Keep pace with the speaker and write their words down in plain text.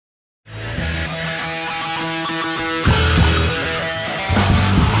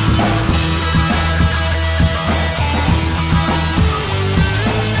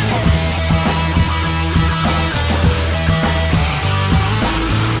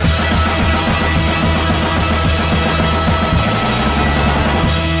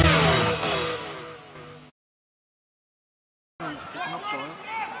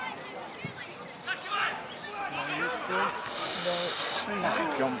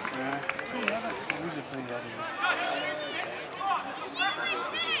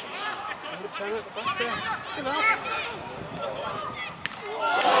Turn at the back there. Look at that.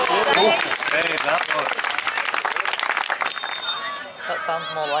 Hey, that was. That sounds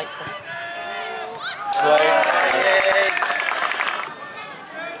more likely.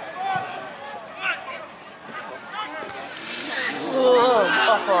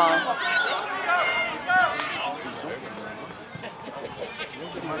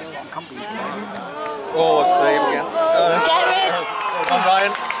 Oh, save again. Jared! Come on,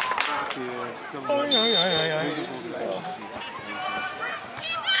 Ryan.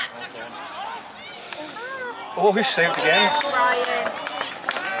 Oh, he's saved again.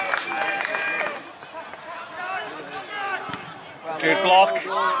 Good block.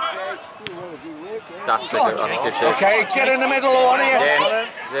 That's a good shot. Okay, get in the middle, one of you.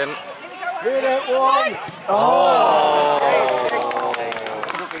 Zim. Hit it, one. Oh.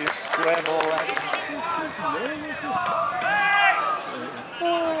 Look at this square ball.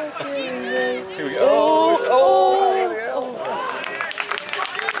 Here we go. Oh.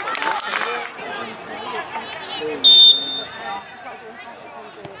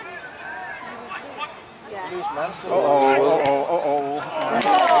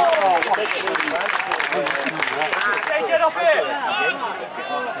 Get up here!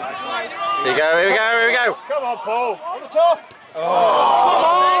 Here we go. Come on, Paul. On the top. Come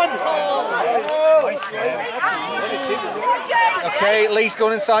on. Okay, Lee's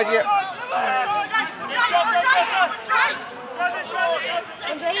going inside you.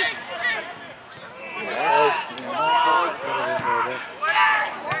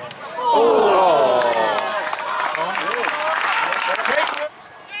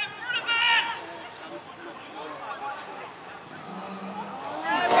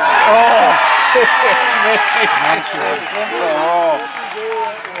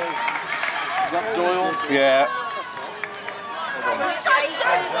 Is that Doyle? Yeah.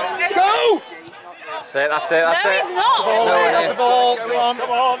 Go! That's it. No, he's not! That's the ball. Come on.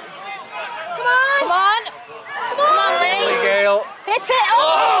 Come on, Lee! Lee Gale. Hit it! Oh!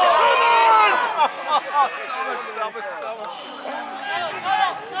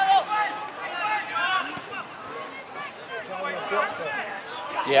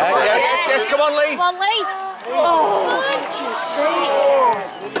 Yes, come on, Lee. Come on, Lee! Oh!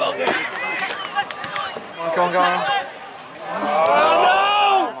 Go on.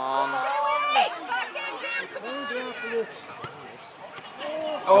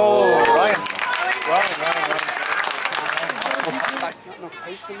 Oh, Ryan.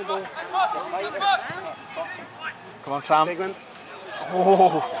 Come on, Sam.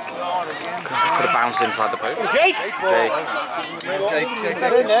 Oh, Could have bounced inside the post. Jake.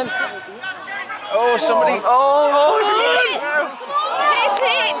 Oh, somebody. Hit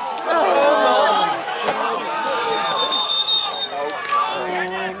it!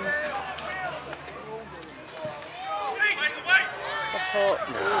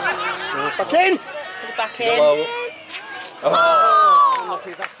 Back in. Put it back in.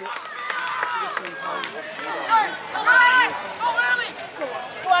 Unlucky, that's it.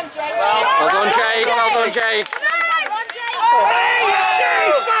 Go on, Jake. Well done, Jake. Come on, Jake.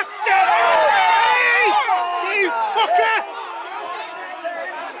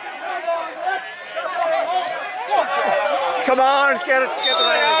 Come on, get it. Get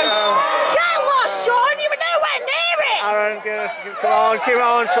lost, Sean. You were nowhere near it. Aaron, get it. Come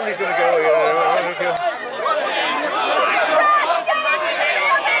on. Somebody's going to go.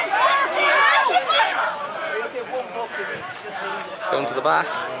 Going to the back.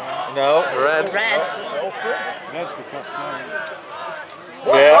 No. Red.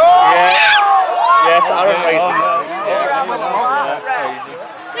 Yeah. Yes, Aaron races.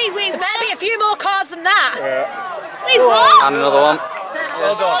 There better be a few more cards than that. Yeah. What? And another one.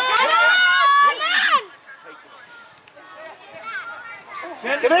 Well done.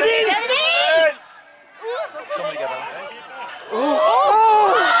 Get it in. Somebody get on.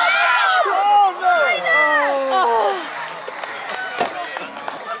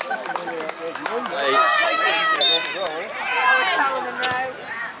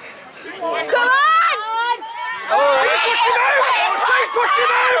 Come on! Oh, he pushed him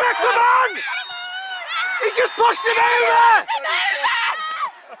over! Come on! He just pushed him over!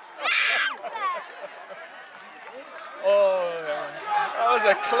 Oh, that was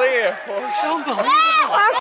a clear push. Unbelievable.